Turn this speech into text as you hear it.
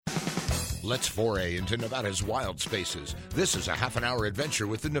Let's foray into Nevada's wild spaces. This is a half-an-hour adventure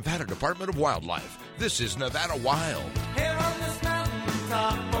with the Nevada Department of Wildlife. This is Nevada Wild. Here on this mountain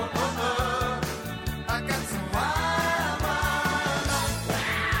top, I got some wild, wild life.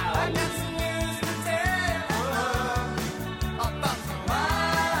 Wow. I got some news to tell about some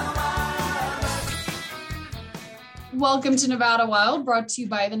wild, wild life. Welcome to Nevada Wild, brought to you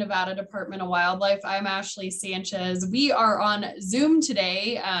by the Nevada Department of Wildlife. I'm Ashley Sanchez. We are on Zoom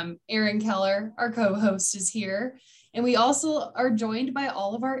today. Aaron Keller, our co-host, is here. And we also are joined by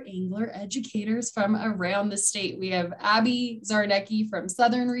all of our angler educators from around the state. We have Abby Zarnecki from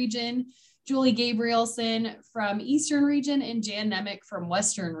Southern Region, Julie Gabrielson from Eastern Region, and Jan Nemec from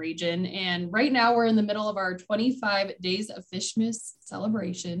Western Region. And right now we're in the middle of our 25 Days of Fishmas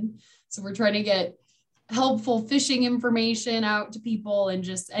celebration. So we're trying to get helpful fishing information out to people and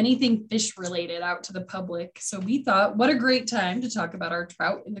just anything fish related out to the public. So we thought, what a great time to talk about our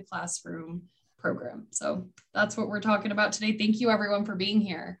Trout in the Classroom program. So that's what we're talking about today. Thank you everyone for being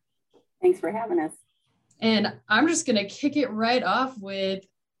here. Thanks for having us. And I'm just going to kick it right off with,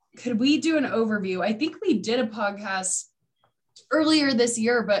 could we do an overview? I think we did a podcast earlier this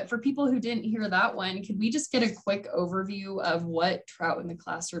year, but for people who didn't hear that one, could we just get a quick overview of what Trout in the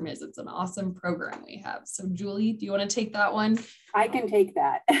Classroom is? It's an awesome program we have. So Julie, do you want to take that one? I can take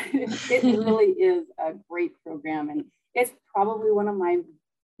that. It really is a great program, and it's probably one of my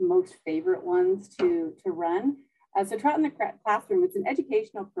most favorite ones to run. So Trout in the Classroom, it's an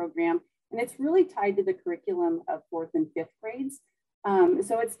educational program, and it's really tied to the curriculum of 4th and 5th grades.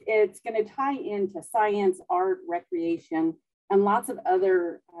 So it's going to tie into science, art, recreation, and lots of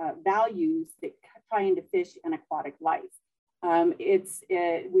other values that tie into fish and aquatic life.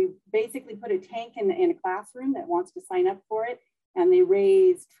 We basically put a tank in a classroom that wants to sign up for it, and they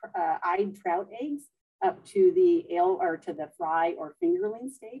raise eyed trout eggs up to the fry or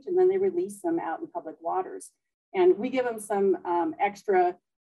fingerling stage, and then they release them out in public waters. And we give them some extra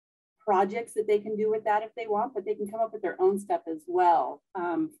projects that they can do with that if they want, but they can come up with their own stuff as well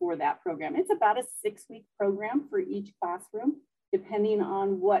for that program. It's about a 6-week program for each classroom, depending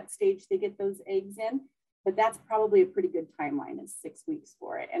on what stage they get those eggs in. But that's probably a pretty good timeline, is 6 weeks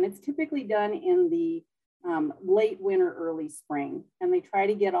for it. And it's typically done in the late winter, early spring. And they try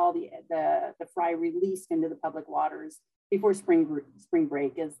to get all the fry released into the public waters before spring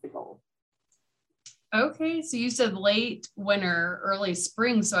break is the goal. Okay, so you said late winter, early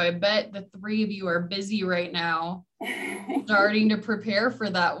spring. So I bet the three of you are busy right now, starting to prepare for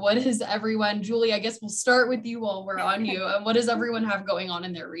that. What is everyone, Julie, I guess we'll start with you while we're on you. What does everyone have going on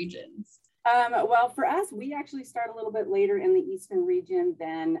in their regions? Well, for us, we actually start a little bit later in the Eastern Region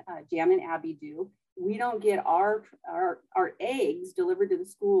than Jan and Abby do. We don't get our eggs delivered to the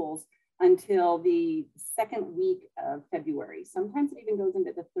schools until the 2nd week of February. Sometimes it even goes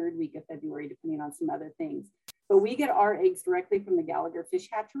into the 3rd week of February, depending on some other things. But we get our eggs directly from the Gallagher Fish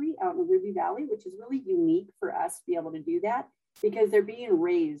Hatchery out in Ruby Valley, which is really unique for us to be able to do that because they're being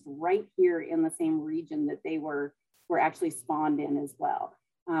raised right here in the same region that they were actually spawned in as well.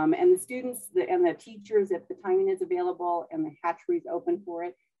 And the students and the teachers, if the timing is available and the hatchery is open for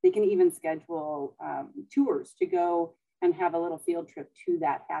it, they can even schedule tours to go and have a little field trip to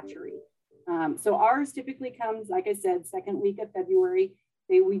that hatchery. So ours typically comes, like I said, 2nd week of February.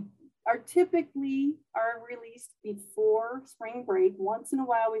 We are typically released before spring break. Once in a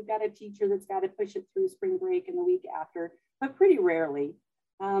while, we've got a teacher that's got to push it through spring break and the week after, but pretty rarely.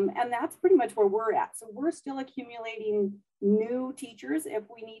 And that's pretty much where we're at. So we're still accumulating new teachers if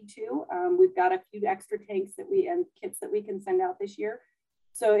we need to. We've got a few extra tanks and kits that we can send out this year.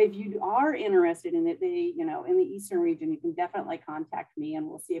 So if you are interested in it, in the Eastern Region, you can definitely contact me and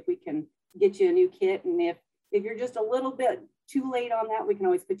we'll see if we can get you a new kit. And if you're just a little bit too late on that, we can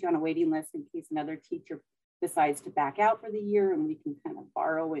always put you on a waiting list in case another teacher decides to back out for the year, and we can kind of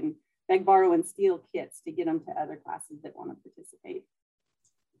borrow and steal kits to get them to other classes that want to participate.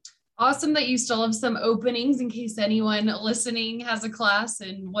 Awesome that you still have some openings in case anyone listening has a class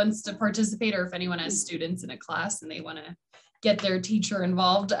and wants to participate, or if anyone has students in a class and they want to get their teacher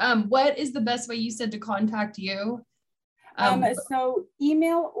involved. What is the best way, you said, to contact you? So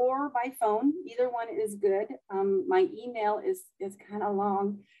email or by phone, either one is good. My email is kind of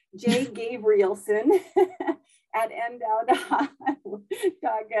long, jgabrielson at ndow.gov.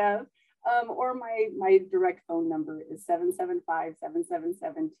 Or my direct phone number is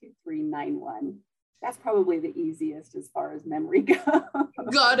 775-777-2391. That's probably the easiest as far as memory goes.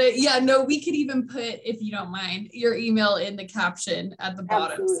 Got it. Yeah, no, we could even put, if you don't mind, your email in the caption at the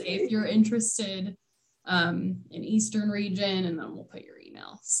bottom. So if you're interested in Eastern Region, and then we'll put your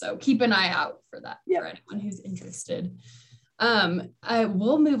email. So keep an eye out for that for anyone who's interested.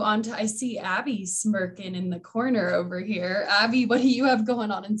 We'll move on to, I see Abby smirking in the corner over here. Abby, what do you have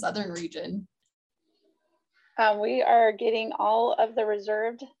going on in Southern Region? We are getting all of the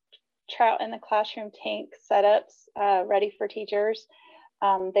reserved trout in the classroom tank setups ready for teachers.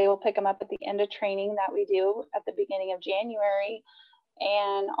 They will pick them up at the end of training that we do at the beginning of January.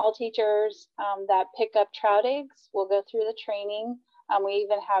 And all teachers that pick up trout eggs will go through the training. We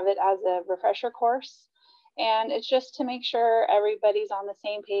even have it as a refresher course. And it's just to make sure everybody's on the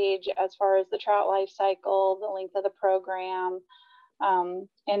same page as far as the trout life cycle, the length of the program,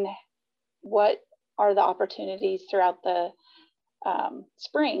 and what are the opportunities throughout the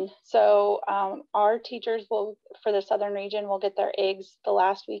spring. So our teachers will, for the Southern Region, will get their eggs the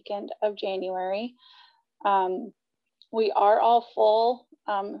last weekend of January. We are all full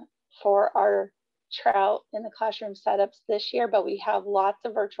for our trout in the classroom setups this year, but we have lots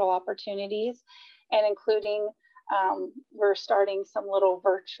of virtual opportunities, and including we're starting some little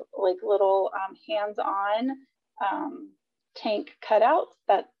virtual, like little hands-on tank cutouts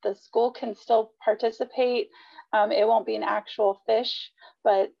that the school can still participate. It won't be an actual fish,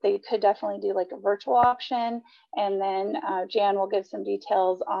 but they could definitely do like a virtual option. And then Jan will give some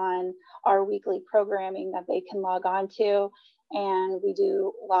details on our weekly programming that they can log on to. And we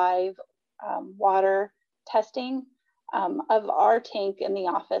do live water testing of our tank in the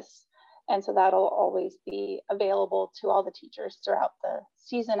office. And so that'll always be available to all the teachers throughout the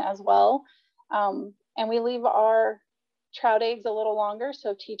season as well. And we leave our trout eggs a little longer.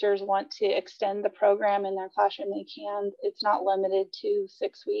 So if teachers want to extend the program in their classroom, they can. It's not limited to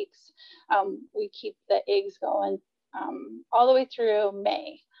 6 weeks. We keep the eggs going all the way through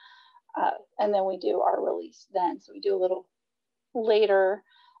May. And then we do our release then. So we do a little later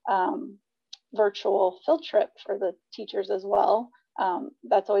virtual field trip for the teachers as well.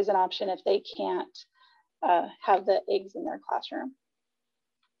 That's always an option if they can't have the eggs in their classroom.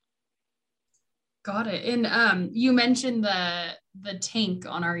 Got it. And you mentioned the tank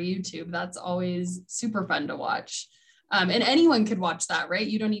on our YouTube. That's always super fun to watch. And anyone could watch that, right?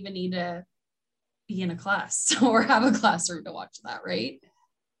 You don't even need to be in a class or have a classroom to watch that, right?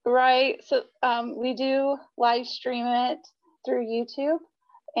 Right. So we do live stream it through YouTube.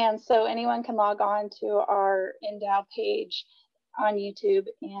 And so anyone can log on to our Endow page on YouTube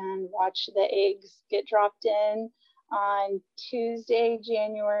and watch the eggs get dropped in on Tuesday,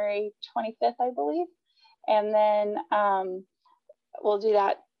 January 25th, I believe. And then we'll do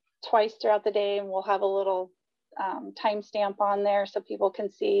that twice throughout the day, and we'll have a little timestamp on there so people can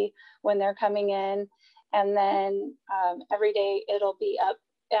see when they're coming in. And then every day it'll be up.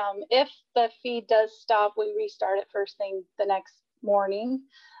 If the feed does stop, we restart it first thing the next morning.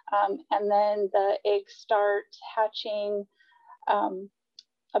 And then the eggs start hatching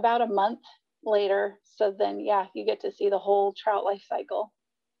about a month later. So then, yeah, you get to see the whole trout life cycle.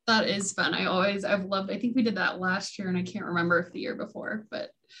 That is fun. I've loved, I think we did that last year and I can't remember if the year before,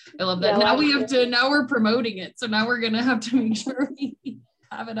 but I love that. Yeah, now we're promoting it. So now we're going to have to make sure we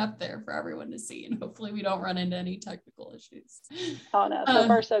have it up there for everyone to see. And hopefully we don't run into any technical issues. Oh no, so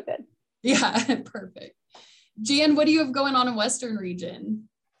far so good. Yeah, perfect. Jan, what do you have going on in Western Region?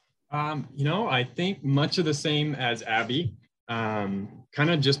 I think much of the same as Abby. Kind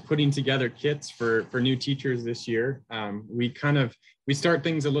of just putting together kits for new teachers this year. We start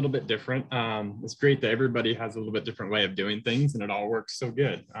things a little bit different. It's great that everybody has a little bit different way of doing things and it all works so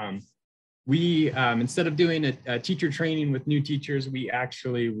good. We instead of doing a teacher training with new teachers, we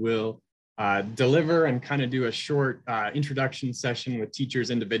actually will deliver and kind of do a short introduction session with teachers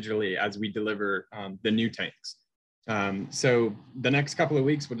individually as we deliver the new tanks. So the next couple of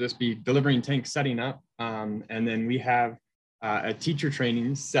weeks, we'll just be delivering tanks, setting up, and then we have a teacher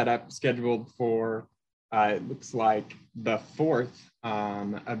training set up scheduled for, it looks like the 4th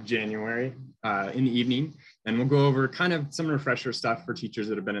of January in the evening. And we'll go over kind of some refresher stuff for teachers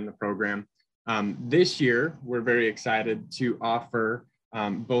that have been in the program. This year, we're very excited to offer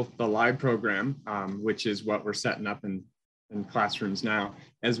both the live program, which is what we're setting up in classrooms now,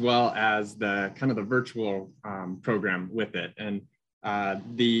 as well as the kind of the virtual program with it. And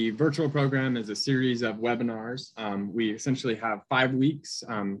the virtual program is a series of webinars. We essentially have 5 weeks,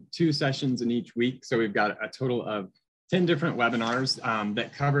 2 sessions in each week. So we've got a total of 10 different webinars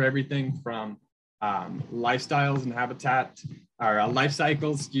that cover everything from lifestyles and habitat, or life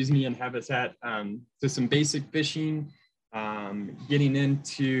cycles, and habitat, to some basic fishing, getting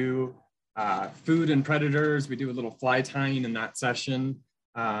into food and predators. We do a little fly tying in that session.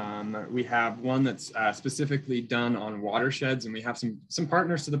 We have one that's specifically done on watersheds, and we have some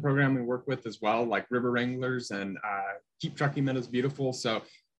partners to the program we work with as well, like River Wranglers and Keep Truckee Meadows Beautiful. So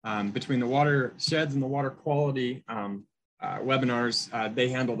between the watersheds and the water quality webinars, they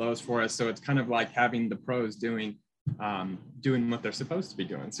handle those for us. So it's kind of like having the pros doing what they're supposed to be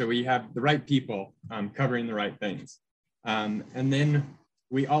doing. So we have the right people covering the right things. And then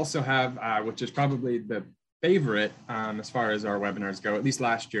we also have, which is probably the favorite as far as our webinars go, at least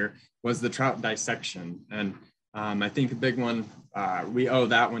last year, was the trout dissection. And I think a big one, we owe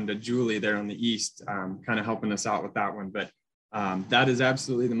that one to Julie there on the East, kind of helping us out with that one. But that is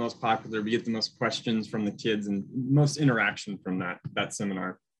absolutely the most popular. We get the most questions from the kids and most interaction from that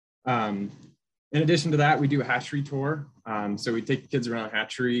seminar. In addition to that, we do a hatchery tour. So we take the kids around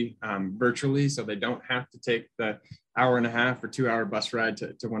hatchery virtually, so they don't have to take the 1.5 or 2 hour bus ride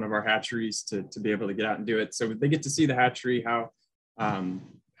to one of our hatcheries to be able to get out and do it. So they get to see the hatchery,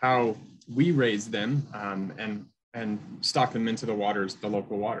 how we raise them and stock them into the waters, the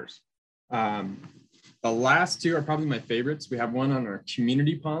local waters. The last two are probably my favorites. We have one on our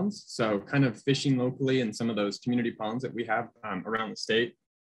community ponds. So kind of fishing locally in some of those community ponds that we have around the state,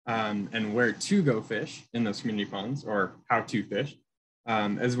 and where to go fish in those community ponds or how to fish,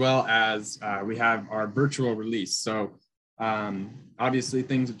 as well as we have our virtual release. So obviously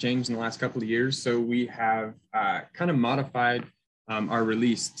things have changed in the last couple of years. So we have kind of modified our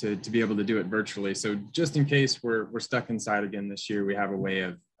release to be able to do it virtually. So just in case we're stuck inside again this year, we have a way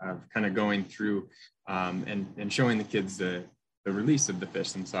of kind of going through and showing the kids the release of the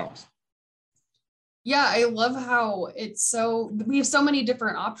fish themselves. Yeah, I love how we have so many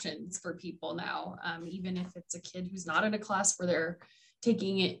different options for people now. Even if it's a kid who's not in a class where they're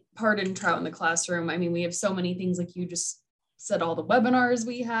taking part in trout in the classroom. I mean, we have so many things, like you just said, all the webinars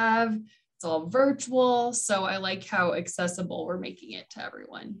we have, it's all virtual. So I like how accessible we're making it to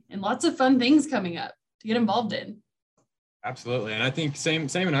everyone, and lots of fun things coming up to get involved in. Absolutely. And I think same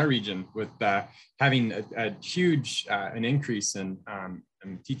in our region with having a huge an increase in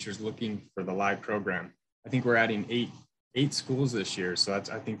teachers looking for the live program. I think we're adding eight schools this year. So that's,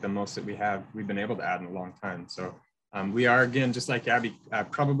 I think, the most that we've been able to add in a long time. So we are, again, just like Abby,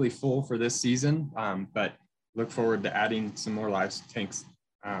 probably full for this season, but look forward to adding some more live tanks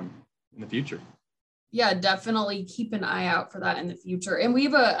in the future. Yeah, definitely keep an eye out for that in the future. And we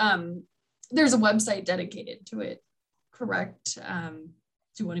have there's a website dedicated to it, correct?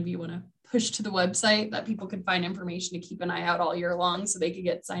 Do one of you want to push to the website that people can find information to keep an eye out all year long so they could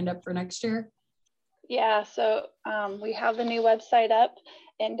get signed up for next year? Yeah, so we have the new website up,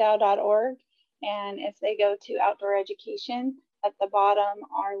 endow.org. And if they go to outdoor education, at the bottom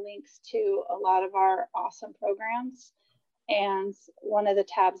are links to a lot of our awesome programs. And one of the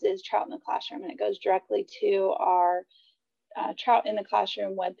tabs is Trout in the Classroom, and it goes directly to our Trout in the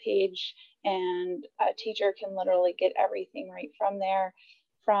Classroom webpage, and a teacher can literally get everything right from there,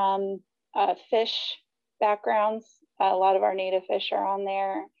 from fish backgrounds. A lot of our native fish are on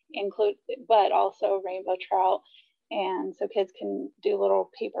there, but also rainbow trout. And so kids can do little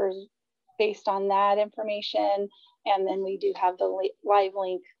papers based on that information. And then we do have the live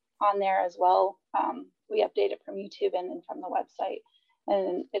link on there as well. We update it from YouTube and then from the website.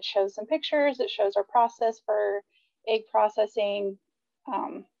 And it shows some pictures. It shows our process for egg processing.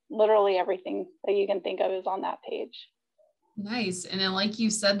 Literally everything that you can think of is on that page. Nice. And then, like you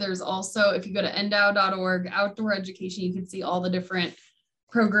said, there's also, if you go to endow.org, outdoor education, you can see all the different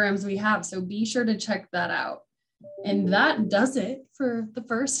programs we have. So be sure to check that out. And that does it for the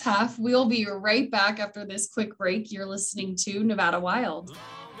first half. We'll be right back after this quick break. You're listening to Nevada Wild. Long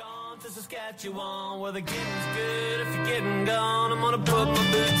gone to Saskatchewan, where the getting's good. If you're getting gone, I'm gonna put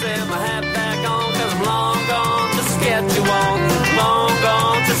my boots and my hat back on, 'cause I'm long gone to Saskatchewan. Long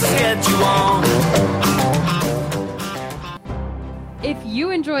gone to Saskatchewan. If you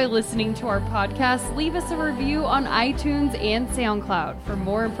enjoy listening to our podcast, leave us a review on iTunes and SoundCloud. For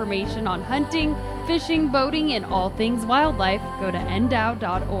more information on hunting, fishing, boating, and all things wildlife, go to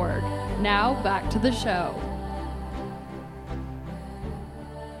endow.org. Now back to the show.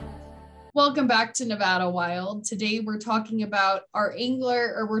 Welcome back to Nevada Wild. Today we're talking about our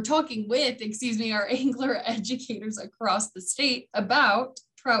angler educators across the state about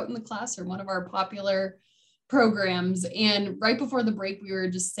Trout in the Classroom, one of our popular programs. And right before the break, we were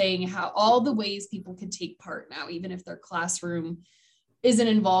just saying how all the ways people could take part now, even if their classroom isn't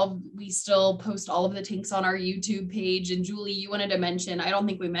involved, we still post all of the tanks on our YouTube page. And Julie, you wanted to mention, I don't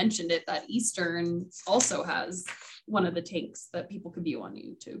think we mentioned it, that Eastern also has one of the tanks that people could view on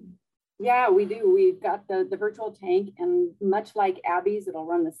YouTube. Yeah, we do. We've got the virtual tank, and much like Abby's, it'll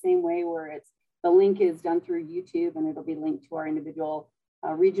run the same way, where the link is done through YouTube, and it'll be linked to our individual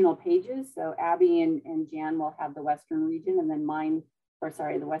regional pages. So Abby and Jan will have the Western region, and then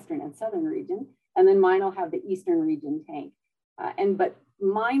the Western and Southern region. And then mine will have the Eastern region tank. But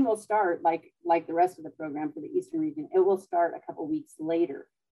mine will start like the rest of the program for the Eastern region. It will start a couple weeks later.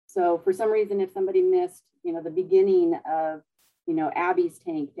 So for some reason, if somebody missed, the beginning of, Abby's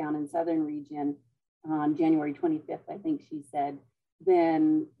tank down in Southern region on January 25th, I think she said,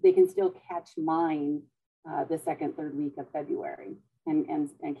 then they can still catch mine the second, third week of February and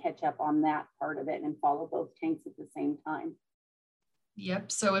catch up on that part of it and follow both tanks at the same time.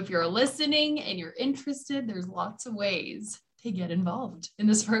 Yep. So if you're listening and you're interested, there's lots of ways to get involved in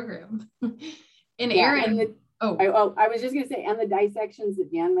this program. And Erin, I was just going to say, and the dissections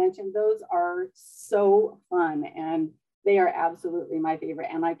that Jan mentioned, those are so fun and they are absolutely my favorite.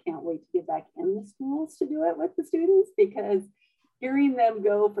 And I can't wait to get back in the schools to do it with the students, because hearing them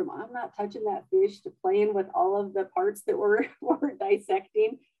go from I'm not touching that fish to playing with all of the parts that we're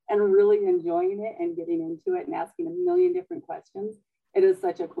dissecting and really enjoying it and getting into it and asking a million different questions. It is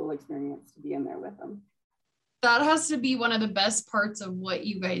such a cool experience to be in there with them. That has to be one of the best parts of what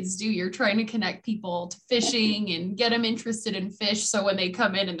you guys do. You're trying to connect people to fishing and get them interested in fish. So when they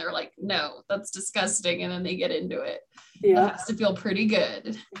come in and they're like, no, that's disgusting, and then they get into it, yeah, it has to feel pretty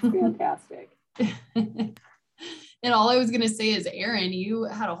good. It's fantastic. And all I was going to say is, Erin, you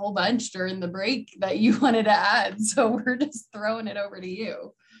had a whole bunch during the break that you wanted to add. So we're just throwing it over to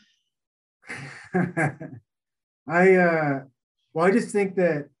you. I just think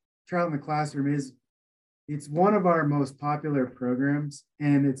that Trout in the Classroom it's one of our most popular programs,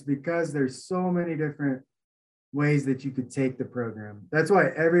 and it's because there's so many different ways that you could take the program. That's why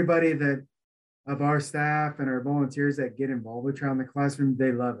everybody that of our staff and our volunteers that get involved with Trout in the Classroom,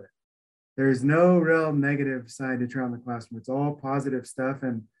 they love it. There's no real negative side to Trout in the Classroom. It's all positive stuff.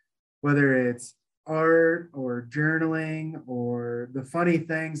 And whether it's art or journaling or the funny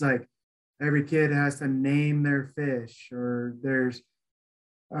things like every kid has to name their fish, or there's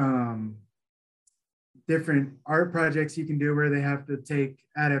different art projects you can do where they have to take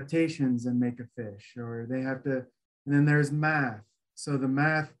adaptations and make a fish, or they have to, and then there's math. So the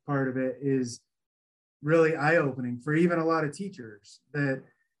math part of it is really eye-opening for even a lot of teachers, that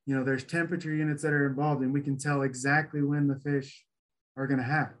there's temperature units that are involved, and we can tell exactly when the fish are going to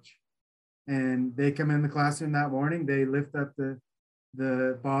hatch. And they come in the classroom that morning, they lift up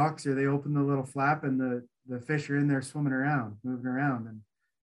the box, or they open the little flap, and the fish are in there swimming around, moving around. And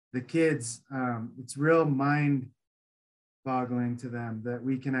the kids, it's real mind boggling to them that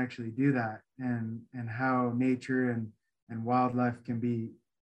we can actually do that, and how nature and wildlife can be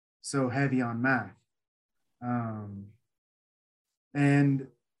so heavy on math. And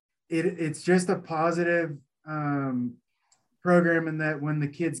it's just a positive program, in that when the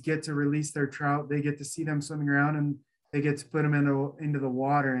kids get to release their trout, they get to see them swimming around, and they get to put them into the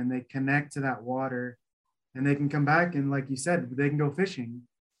water, and they connect to that water, and they can come back, and like you said, they can go fishing,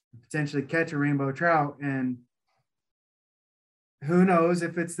 potentially catch a rainbow trout, and who knows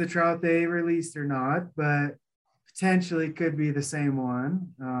if it's the trout they released or not, but potentially could be the same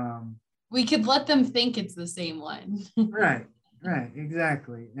one. We could let them think it's the same one. Right,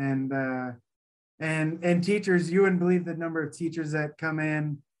 exactly. And teachers, you wouldn't believe the number of teachers that come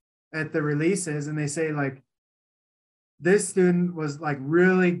in at the releases, and they say, like, this student was like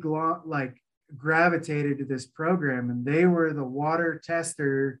really gravitated to this program, and they were the water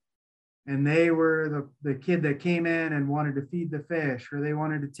tester, and they were the kid that came in and wanted to feed the fish, or they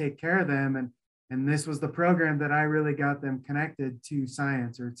wanted to take care of them, and this was the program that I really got them connected to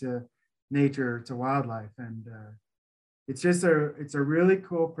science, or to nature, or to wildlife. And it's a really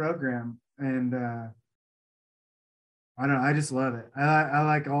cool program, and I don't know, I just love it. I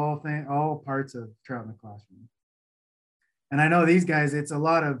like all parts of Trout in the Classroom. And I know these guys, it's a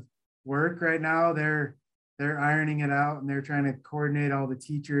lot of work right now. They're ironing it out, and they're trying to coordinate all the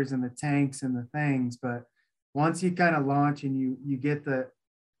teachers and the tanks and the things. But once you kind of launch and you get the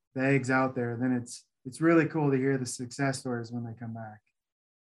eggs out there, then it's really cool to hear the success stories when they come back.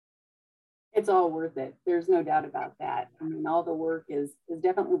 It's all worth it. There's no doubt about that. I mean, all the work is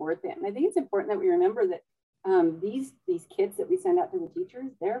definitely worth it. And I think it's important that we remember that these kits that we send out to the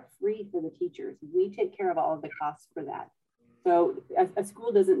teachers, they're free for the teachers. We take care of all of the costs for that. So a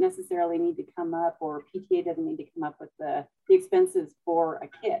school doesn't necessarily need to come up, or PTA doesn't need to come up with the expenses for a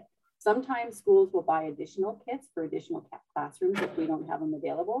kit. Sometimes schools will buy additional kits for additional classrooms if we don't have them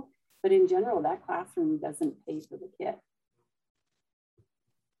available. But in general, that classroom doesn't pay for the kit.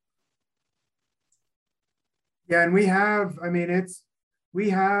 Yeah, and we have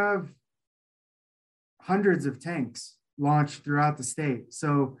hundreds of tanks launched throughout the state.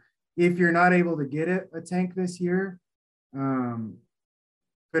 So if you're not able to get a tank this year,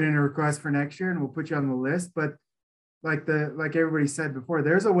 put in a request for next year, and we'll put you on the list. But like everybody said before,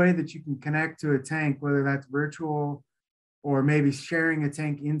 there's a way that you can connect to a tank, whether that's virtual or maybe sharing a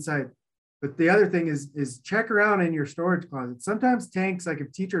tank inside. But the other thing is check around in your storage closet. Sometimes tanks, like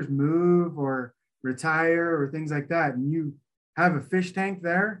if teachers move or retire or things like that, and you have a fish tank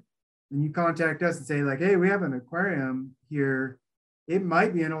there, and you contact us and say like, hey, we have an aquarium here. It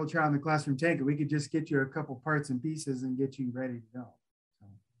might be an old Trout in the Classroom tank, and we could just get you a couple parts and pieces and get you ready to go. So.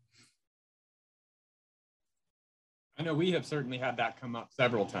 I know we have certainly had that come up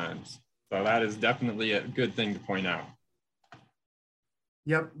several times. So that is definitely a good thing to point out.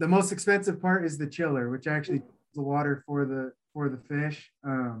 Yep, the most expensive part is the chiller, which actually is the water for the fish.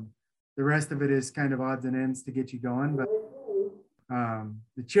 The rest of it is kind of odds and ends to get you going, but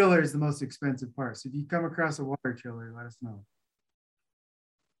the chiller is the most expensive part. So if you come across a water chiller, let us know.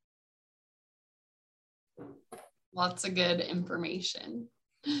 Lots of good information.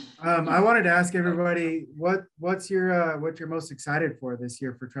 I wanted to ask everybody what's your most excited for this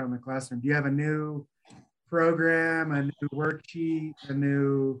year for Trout in the Classroom? Do you have a new program, a new worksheet, a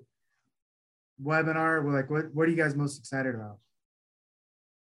new webinar? Like what are you guys most excited about?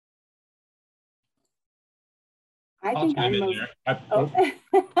 I think I'm most, Go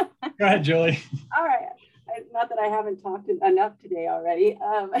ahead, Julie. All right. Not that I haven't talked enough today already.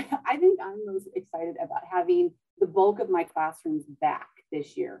 I think I'm most excited about having the bulk of my classrooms back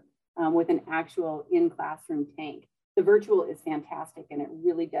this year with an actual in-classroom tank. The virtual is fantastic, and it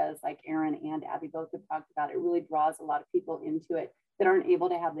really does, like Aaron and Abby both have talked about, it really draws a lot of people into it that aren't able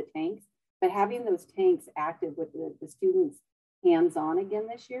to have the tanks. But having those tanks active with the students hands-on again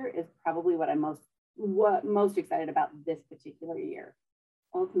this year is probably what I'm most excited about this particular year.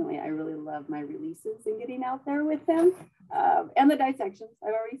 Ultimately, I really love my releases and getting out there with them and the dissections.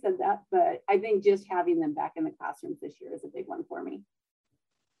 I've already said that, but I think just having them back in the classrooms this year is a big one for me.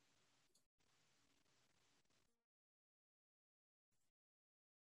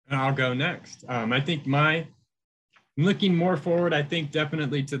 And I'll go next. I think looking more forward, I think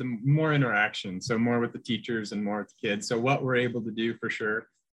definitely to the more interaction. So more with the teachers and more with the kids. So what we're able to do for sure.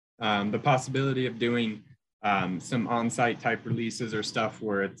 The possibility of doing some on-site type releases or stuff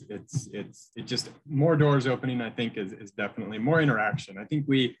where it's just more doors opening, I think is definitely more interaction. I think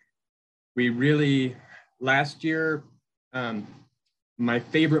we really, last year, my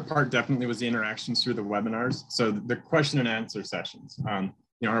favorite part definitely was the interactions through the webinars. So the question and answer sessions,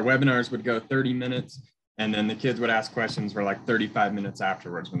 our webinars would go 30 minutes and then the kids would ask questions for like 35 minutes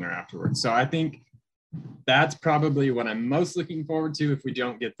afterwards when they're afterwards. So I think that's probably what I'm most looking forward to if we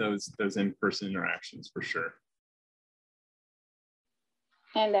don't get those in-person interactions for sure.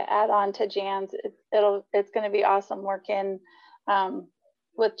 And to add on to Jan's, it's going to be awesome working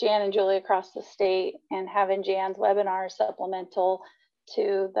with Jan and Julie across the state and having Jan's webinar supplemental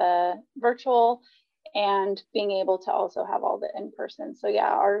to the virtual and being able to also have all the in-person. So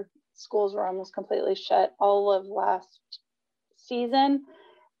yeah, our schools were almost completely shut all of last season.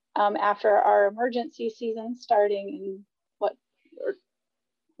 After our emergency season starting in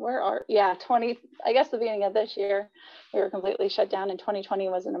 20, I guess the beginning of this year, we were completely shut down, and 2020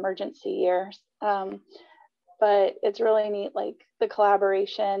 was an emergency year. But it's really neat, like the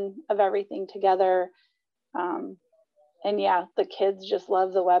collaboration of everything together. And yeah, the kids just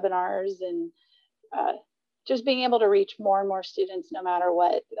love the webinars and just being able to reach more and more students no matter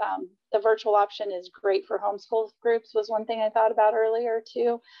what. The virtual option is great for homeschool groups was one thing I thought about earlier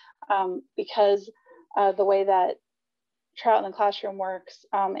too, because the way that Trout in the Classroom works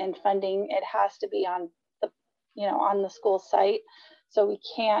and funding, it has to be on the school site. So we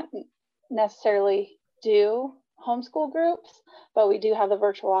can't necessarily do homeschool groups, but we do have the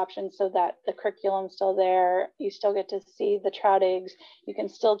virtual option so that the curriculum's still there. You still get to see the trout eggs. You can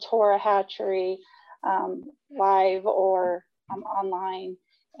still tour a hatchery live or online,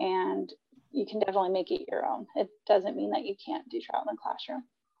 and you can definitely make it your own. It doesn't mean that you can't do Trout in the Classroom.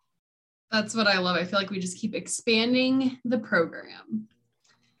 That's what I love. I feel like we just keep expanding the program.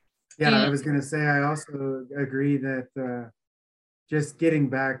 Yeah, I was going to say, I also agree that just getting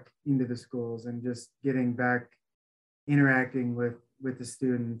back into the schools and just getting back interacting with the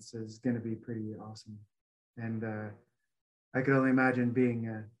students is going to be pretty awesome. And I could only imagine being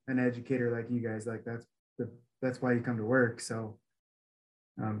an educator like you guys, like that's why you come to work. So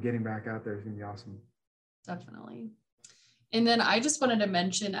getting back out there is going to be awesome. Definitely. And then I just wanted to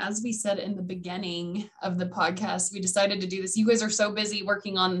mention, as we said in the beginning of the podcast, we decided to do this. You guys are so busy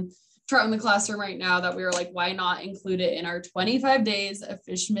working on Trout in the Classroom right now that we were like, why not include it in our 25 days of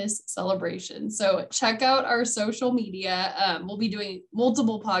Fishmas celebration? So check out our social media. We'll be doing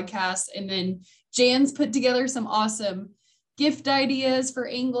multiple podcasts, and then Jan's put together some awesome gift ideas for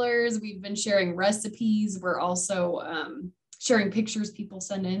anglers. We've been sharing recipes. We're also sharing pictures people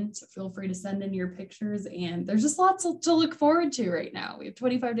send in. So feel free to send in your pictures. And there's just lots to look forward to right now. We have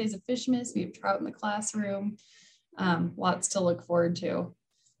 25 days of Fishmas. We have trout in the classroom. Lots to look forward to.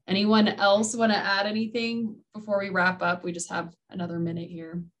 Anyone else want to add anything before we wrap up? We just have another minute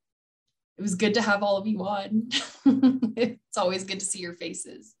here. It was good to have all of you on. It's always good to see your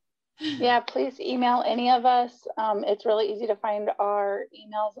faces. Yeah, please email any of us. It's really easy to find our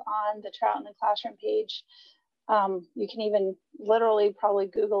emails on the Trout in the Classroom page. You can even literally probably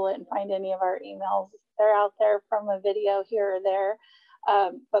Google it and find any of our emails. They're out there from a video here or there.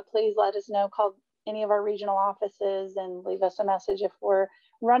 But please let us know, call any of our regional offices and leave us a message if we're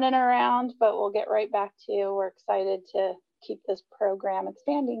running around, but we'll get right back to you. We're excited to keep this program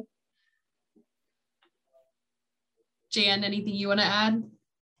expanding. Jan, anything you want to add?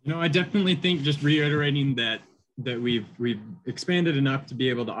 I definitely think just reiterating that we've expanded enough to be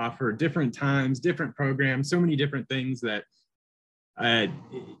able to offer different times, different programs, so many different things that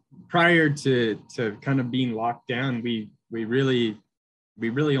prior to kind of being locked down, we really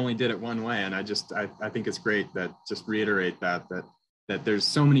only did it one way. And I think it's great that just reiterate that there's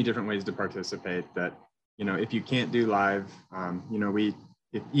so many different ways to participate that, if you can't do live,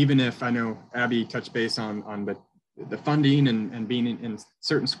 even if I know Abby touched base on the funding and being in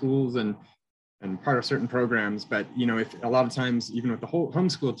certain schools and part of certain programs, but if a lot of times, even with the whole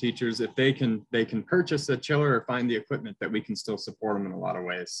homeschool teachers, if they can purchase a chiller or find the equipment, that we can still support them in a lot of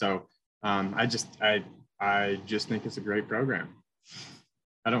ways. So I just think it's a great program.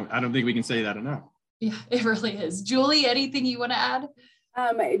 I don't think we can say that enough. Yeah, it really is. Julie, anything you want to add?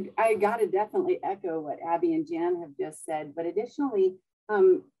 I got to definitely echo what Abby and Jan have just said, but additionally,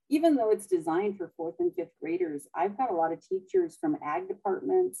 even though it's designed for 4th and 5th graders, I've got a lot of teachers from ag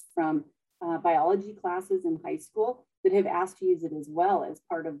departments, from biology classes in high school that have asked to use it as well as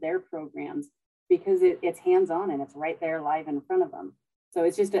part of their programs, because it's hands-on and it's right there live in front of them. So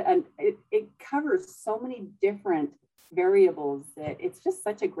it's just it covers so many different variables that it's just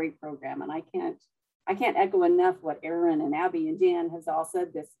such a great program. And I can't echo enough what Aaron and Abby and Jan has all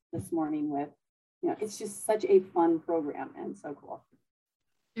said this morning with, it's just such a fun program and so cool.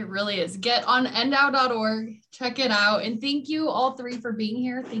 It really is. Get on endow.org, check it out. And thank you all three for being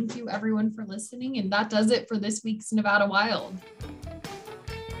here. Thank you everyone for listening. And that does it for this week's Nevada Wild.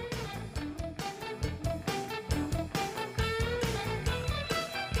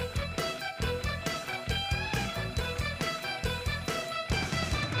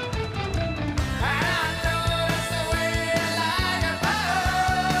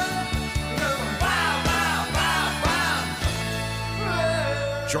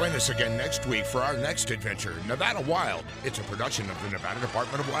 Join us again next week for our next adventure, Nevada Wild. It's a production of the Nevada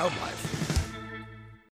Department of Wildlife.